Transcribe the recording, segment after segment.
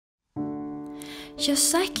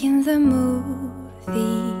just like in the movies.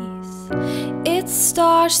 It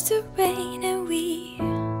starts to rain and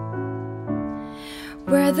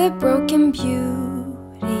we're the broken beauties.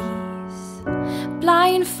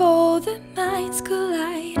 Blindfolded minds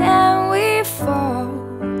collide and we fall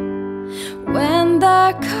when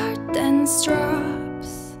the curtains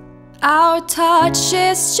drops. Our touch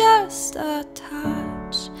is just a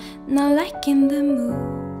touch, not like in the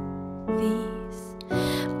movies.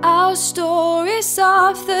 Our stories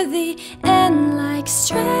after the end, like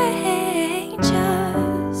strangers,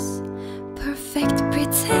 perfect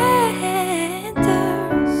pretenders.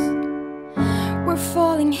 We're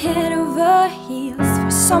falling head over heels for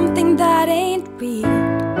something that ain't real.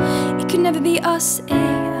 It could never be us,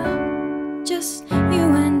 just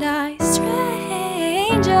you and I,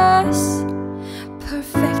 strangers,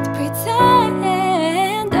 perfect pretenders.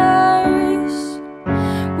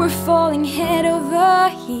 We're falling head over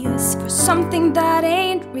heels for something that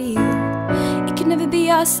ain't real. It could never be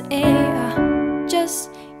us, just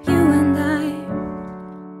you and I.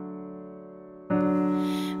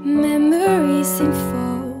 Memories in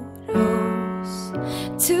photos,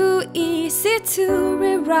 too easy to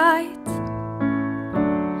rewrite,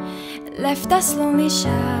 left as lonely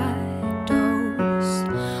shadows,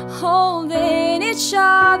 holding each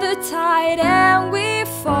other tight, and we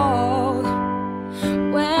fall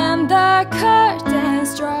when the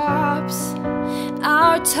curtains drops.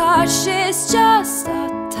 Our touch is just a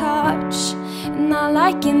touch, not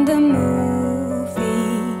like in the movies.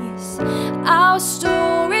 Our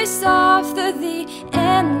stories after the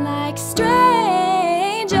end, like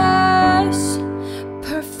strangers,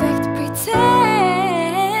 perfect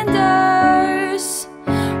pretenders.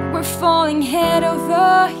 We're falling head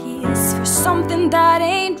over heels for something that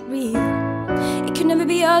ain't real. It could never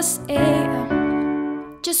be us,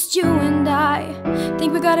 just you and I.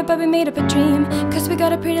 Think we got it but we made up a dream, cause we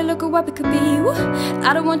got a pretty look of what we could be. Woo.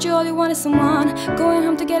 I don't want you, all you want is someone. Going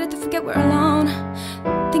home together to forget we're alone.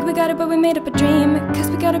 Think we got it but we made up a dream, cause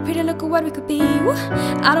we got a pretty look of what we could be. Woo.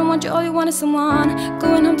 I don't want you, all you want is someone.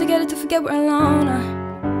 Going home together to forget we're alone.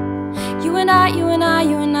 You and I, you and I,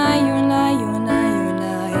 you and I, you and I, you and I, you and I.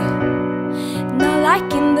 Not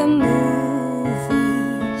like in the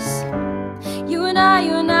movies. You and I,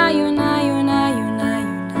 you and I, you and I, you and I, you and I, you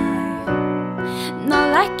and I.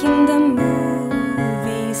 Not like in the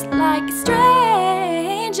movies, like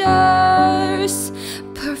strangers,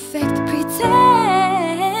 perfect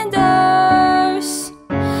pretenders.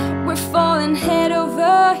 We're falling head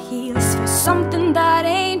over heels for something that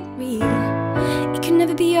ain't real. It can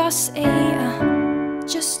never be us,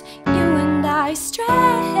 just you and I, strangers,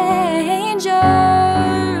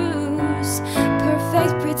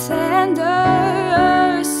 perfect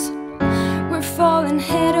pretenders. We're falling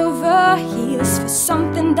head over heels for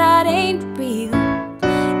something that ain't real.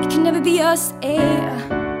 It can never be us,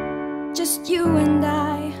 just you and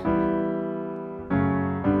I.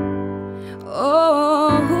 Oh,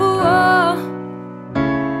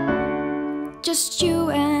 just you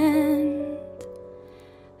and